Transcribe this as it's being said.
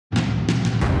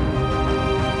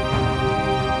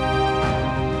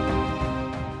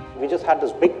just had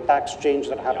this big tax change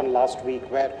that happened last week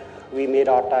where we made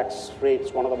our tax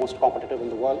rates one of the most competitive in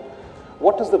the world.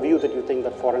 What is the view that you think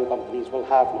that foreign companies will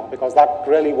have now? Because that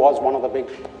really was one of the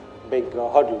big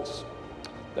hurdles.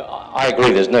 I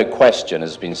agree, there's no question,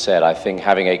 as has been said. I think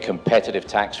having a competitive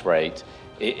tax rate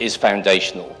is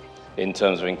foundational in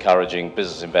terms of encouraging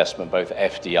business investment, both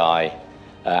FDI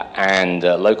and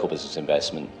local business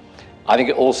investment. I think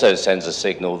it also sends a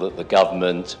signal that the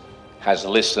government has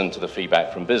listened to the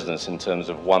feedback from business in terms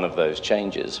of one of those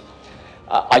changes.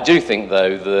 I do think,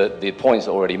 though, that the points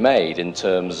already made in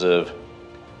terms of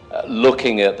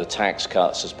looking at the tax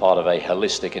cuts as part of a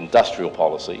holistic industrial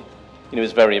policy,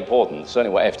 is very important.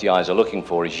 Certainly what FDIs are looking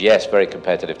for is, yes, very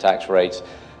competitive tax rates,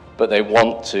 but they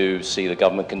want to see the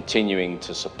government continuing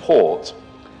to support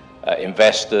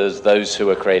investors, those who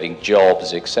are creating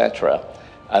jobs, etc.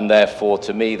 And therefore,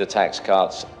 to me, the tax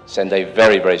cuts send a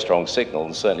very, very strong signal,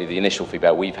 and certainly the initial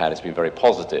feedback we've had has been very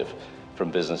positive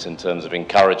from business in terms of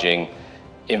encouraging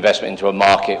investment into a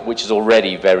market which is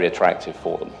already very attractive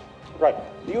for them. Right.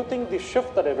 Do you think the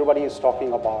shift that everybody is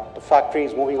talking about, the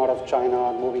factories moving out of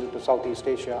China and moving to Southeast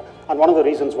Asia, and one of the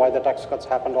reasons why the tax cuts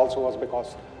happened also was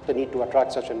because the need to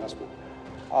attract such investment.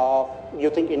 You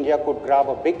think India could grab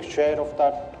a big share of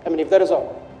that? I mean, if there is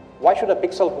why should a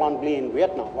pixel plant be in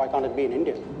Vietnam? Why can't it be in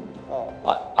India?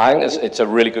 I think it's a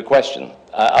really good question.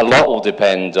 A lot will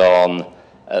depend on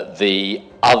the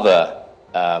other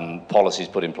policies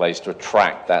put in place to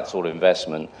attract that sort of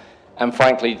investment. And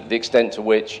frankly, the extent to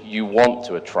which you want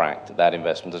to attract that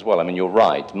investment as well. I mean, you're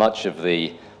right. Much of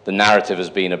the narrative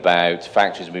has been about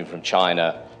factories moving from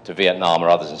China to Vietnam or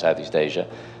others in Southeast Asia.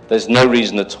 There's no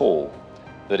reason at all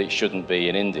that it shouldn't be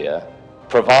in India,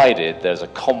 provided there's a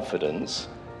confidence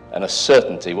and a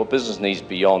certainty. What business needs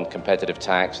beyond competitive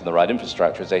tax and the right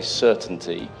infrastructure is a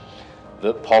certainty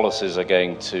that policies are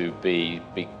going to be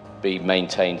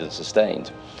maintained and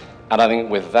sustained. And I think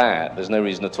with that, there's no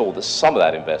reason at all that some of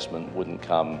that investment wouldn't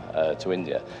come to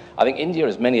India. I think India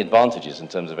has many advantages in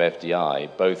terms of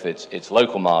FDI, both its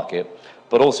local market,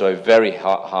 but also a very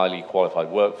highly qualified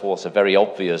workforce, a very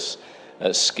obvious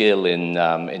skill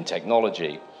in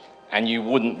technology. And you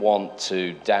wouldn't want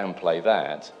to downplay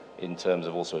that in terms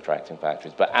of also attracting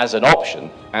factories. But as an option,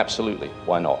 absolutely,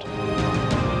 why not?